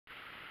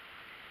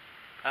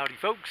Howdy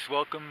folks,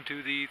 welcome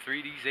to the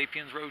 3D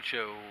Sapiens Road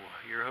Show.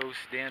 Your host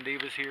Dan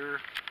Davis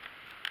here,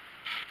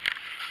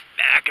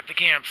 back at the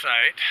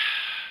campsite.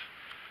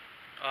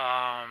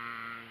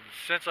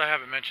 Since I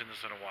haven't mentioned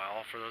this in a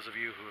while, for those of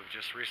you who have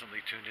just recently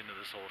tuned into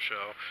this whole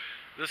show,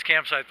 this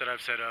campsite that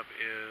I've set up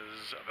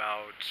is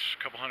about a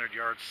couple hundred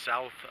yards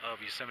south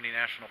of Yosemite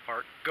National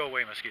Park. Go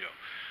away, mosquito.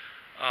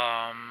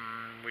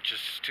 Which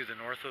is to the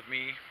north of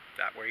me,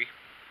 that way,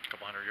 a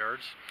couple hundred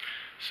yards.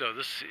 So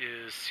this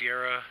is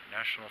Sierra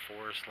National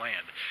Forest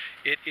land.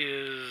 It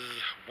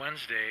is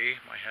Wednesday.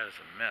 My hat is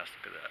a mess.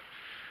 Look at that.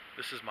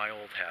 This is my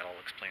old hat.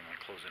 I'll explain my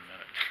clothes in a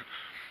minute.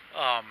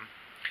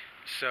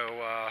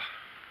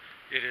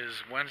 It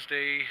is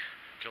Wednesday,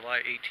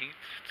 July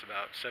 18th. It's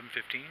about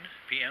 7:15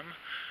 p.m.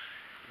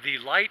 The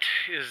light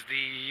is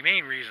the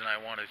main reason I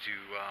wanted to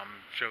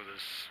show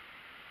this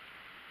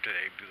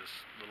today, do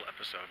this little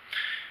episode.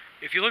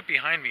 If you look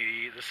behind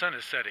me, the sun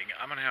is setting.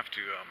 I'm going to have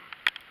to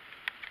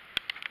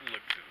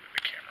look through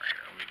the camera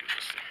here. Let me do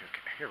this.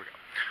 Okay, here we go.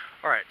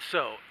 Alright,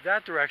 so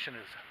that direction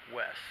is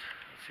west.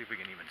 Let's see if we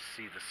can even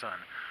see the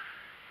sun.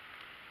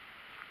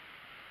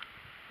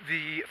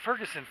 The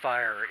Ferguson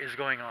Fire is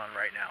going on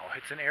right now.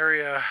 It's an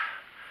area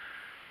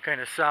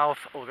kind of south.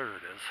 Oh, there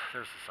it is.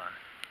 There's the sun.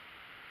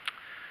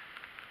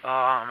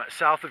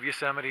 South of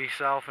Yosemite,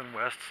 south and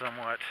west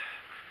somewhat.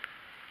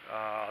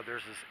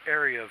 There's this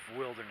area of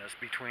wilderness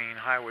between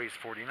highways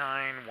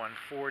 49,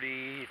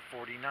 140,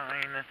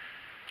 49.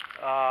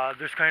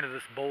 There's kind of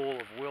this bowl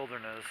of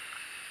wilderness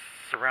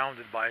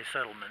surrounded by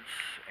settlements,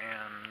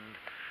 and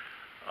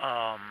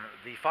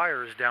the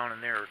fire is down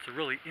in there. It's a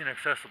really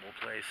inaccessible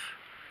place,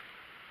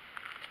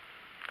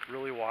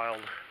 really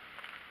wild.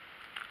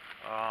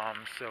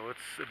 So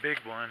it's a big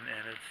one,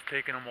 and it's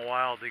taken them a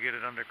while to get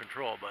it under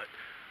control. But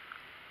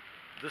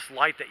this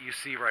light that you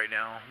see right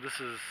now, this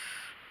is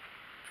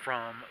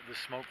from the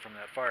smoke from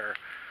that fire.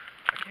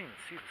 I can't even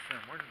see the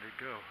sun. Where did it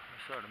go? I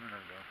saw it a minute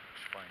ago.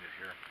 Let's find it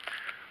here.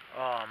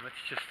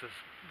 It's just this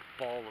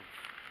ball of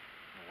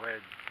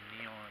red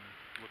neon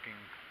looking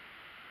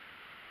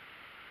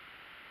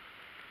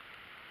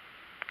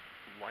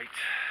light.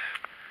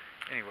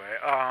 Anyway,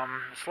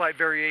 slight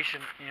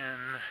variation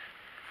in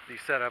the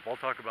setup. I'll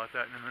talk about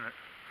that in a minute.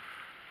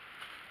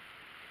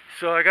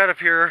 So I got up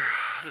here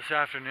this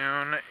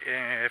afternoon,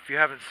 and if you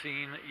haven't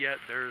seen yet,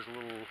 there's a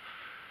little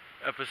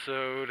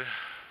episode.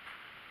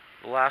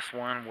 The last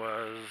one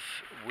was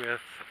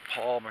with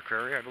Paul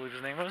McCrary, I believe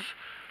his name was.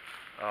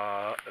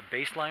 A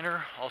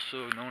baseliner,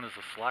 also known as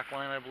a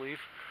slackline, I believe.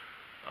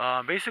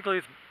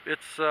 Basically,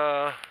 it's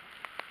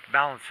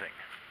balancing.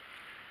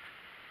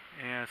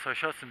 And so I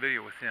shot some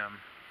video with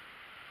him.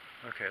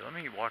 Okay, let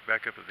me walk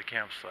back up to the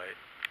campsite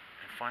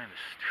and find this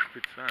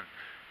stupid sun.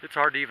 It's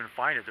hard to even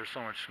find it, there's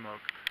so much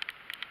smoke.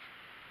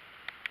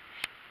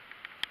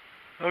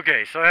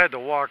 Okay, so I had to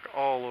walk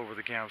all over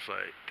the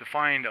campsite to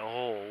find a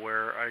hole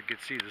where I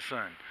could see the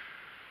sun.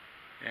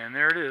 And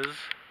there it is.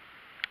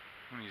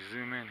 Let me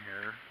zoom in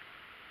here.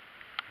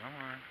 Come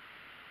on.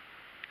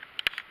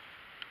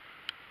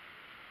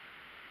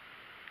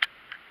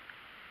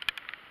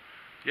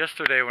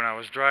 Yesterday when I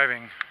was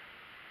driving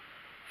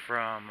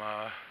from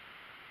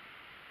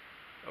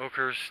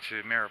Oakhurst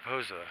to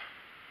Mariposa,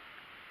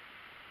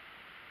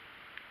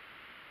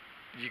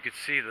 you could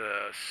see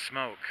the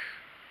smoke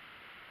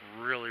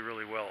really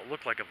well. It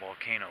looked like a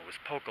volcano. It was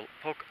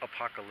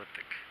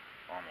post-apocalyptic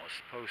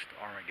almost,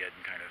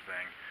 post-Armageddon kind of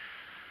thing.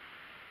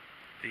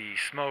 The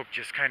smoke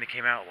just kind of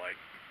came out like,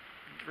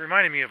 it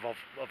reminded me of a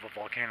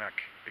volcanic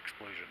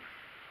explosion,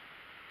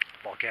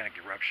 volcanic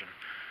eruption,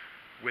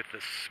 with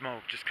the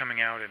smoke just coming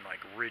out in like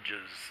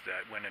ridges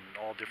that went in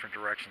all different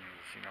directions,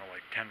 you know,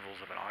 like tendrils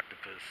of an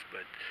octopus,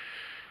 but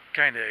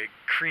kind of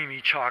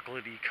creamy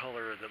chocolatey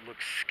color that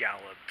looks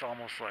scalloped,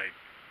 almost like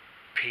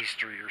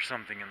pastry or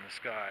something in the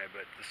sky.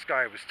 But the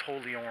sky was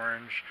totally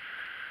orange.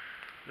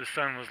 The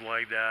sun was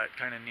like that,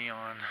 kind of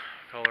neon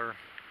color.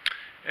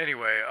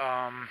 Anyway,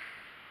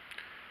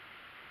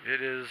 it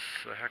is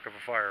a heck of a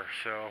fire.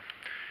 So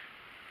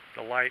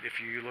the light, if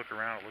you look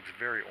around, it looks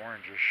very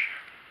orangish.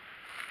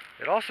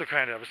 It also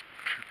kind of,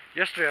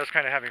 yesterday I was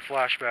kind of having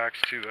flashbacks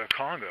to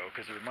Congo,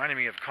 because it reminded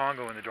me of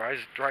Congo in the dry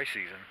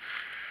season,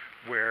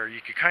 where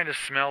you could kind of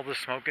smell the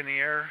smoke in the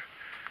air,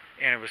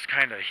 and it was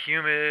kind of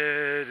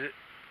humid,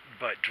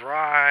 but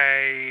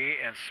dry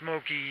and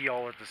smoky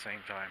all at the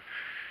same time.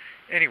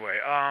 Anyway,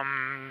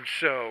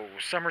 so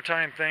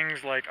summertime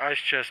things like ice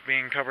chest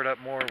being covered up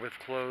more with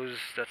clothes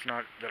that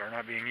are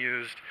not being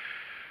used.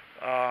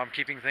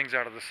 Keeping things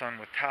out of the sun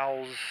with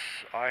towels.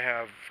 I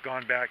have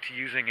gone back to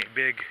using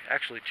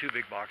actually two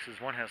big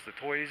boxes. One has the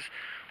toys,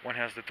 one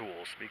has the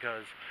tools,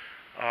 because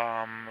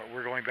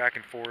we're going back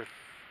and forth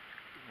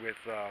with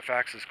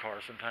Fax's car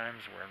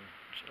sometimes.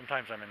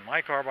 Sometimes I'm in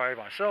my car by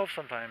myself,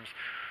 sometimes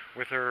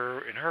with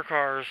her in her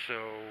car,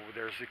 so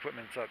there's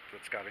equipment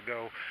that's got to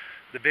go.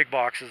 The big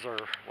boxes are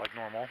like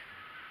normal.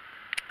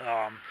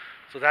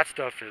 So that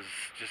stuff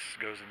just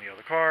goes in the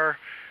other car.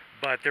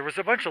 But there was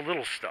a bunch of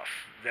little stuff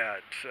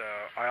that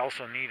I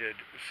also needed,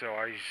 so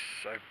I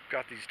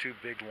got these two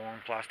big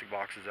long plastic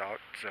boxes out.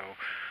 So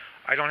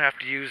I don't have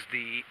to use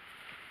the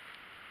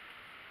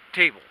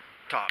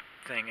tabletop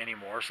thing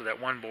anymore, so that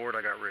one board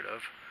I got rid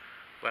of.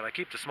 But I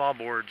keep the small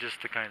board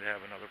just to kind of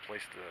have another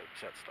place to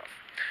set stuff.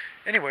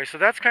 Anyway, so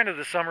that's kind of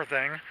the summer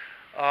thing.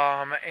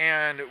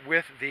 And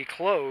with the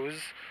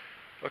clothes,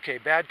 okay,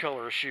 bad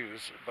color of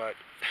shoes, but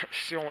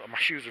still my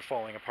shoes are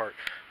falling apart.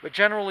 But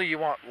generally you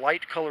want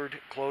light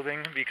colored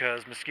clothing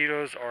because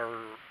mosquitoes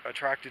are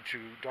attracted to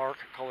dark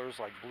colors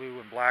like blue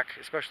and black,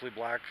 especially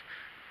black,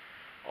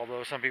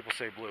 although some people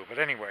say blue. But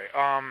anyway,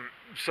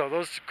 so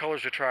those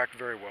colors attract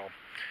very well.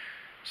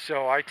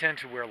 So I tend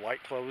to wear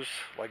light clothes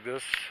like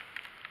this.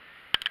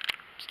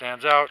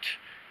 Stands out,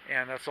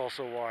 and that's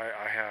also why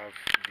I have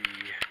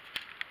the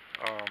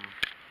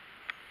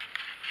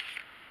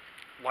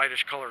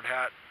lightish colored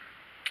hat,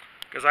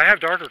 because I have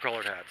darker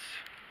colored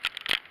hats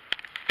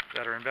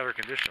that are in better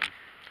condition,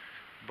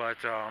 but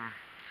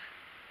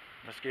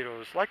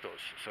mosquitoes like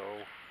those.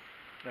 So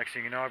next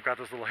thing you know, I've got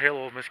this little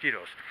halo of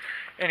mosquitoes.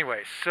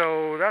 Anyway,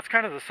 so that's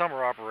kind of the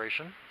summer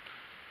operation.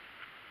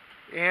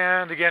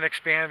 And again,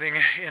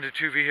 expanding into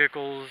 2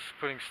 vehicles,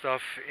 putting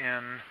stuff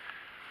in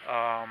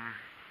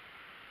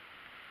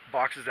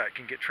boxes that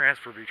can get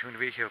transferred between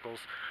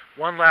vehicles.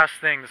 One last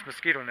thing, this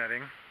mosquito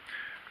netting.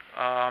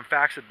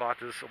 Fax had bought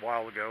this a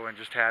while ago and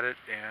just had it,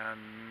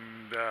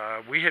 and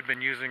we had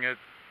been using it.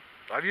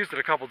 I've used it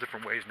a couple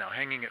different ways now,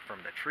 hanging it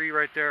from the tree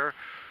right there.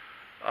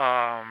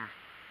 I've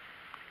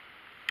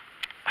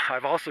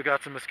also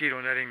got some mosquito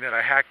netting that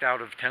I hacked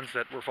out of tents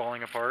that were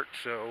falling apart.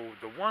 So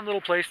the one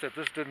little place that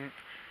this didn't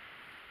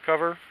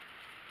cover,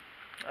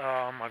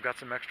 I've got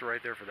some extra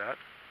right there for that.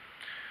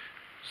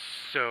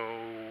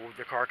 So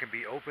the car can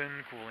be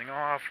open, cooling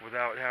off,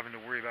 without having to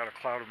worry about a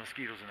cloud of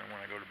mosquitoes in it when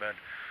I go to bed.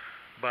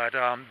 But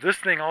this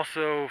thing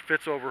also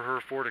fits over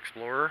her Ford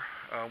Explorer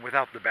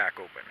without the back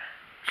open.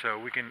 So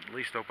we can at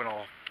least open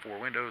all 4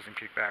 windows and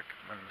kick back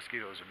when the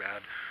mosquitoes are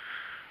bad.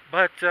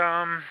 But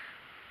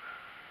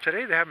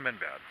today they haven't been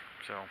bad.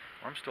 So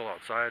I'm still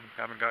outside,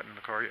 haven't gotten in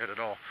the car yet at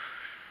all.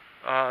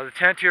 The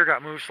tent here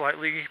got moved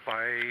slightly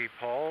by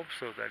Paul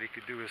so that he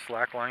could do his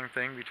slackline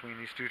thing between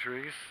these 2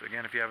 trees.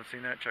 Again, if you haven't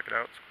seen that, check it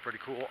out. It's pretty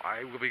cool.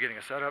 I will be getting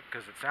a setup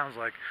because it sounds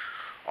like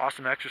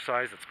awesome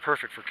exercise. It's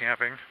perfect for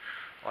camping.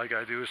 All you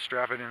gotta do is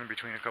strap it in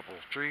between a couple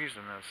of trees,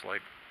 and then it's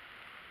like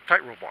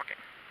tightrope walking.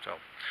 So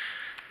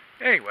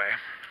anyway,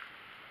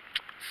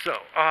 so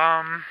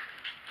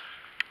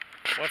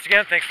once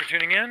again, thanks for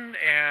tuning in,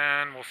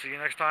 and we'll see you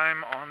next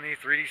time on the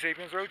 3D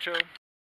Sapiens Road Show.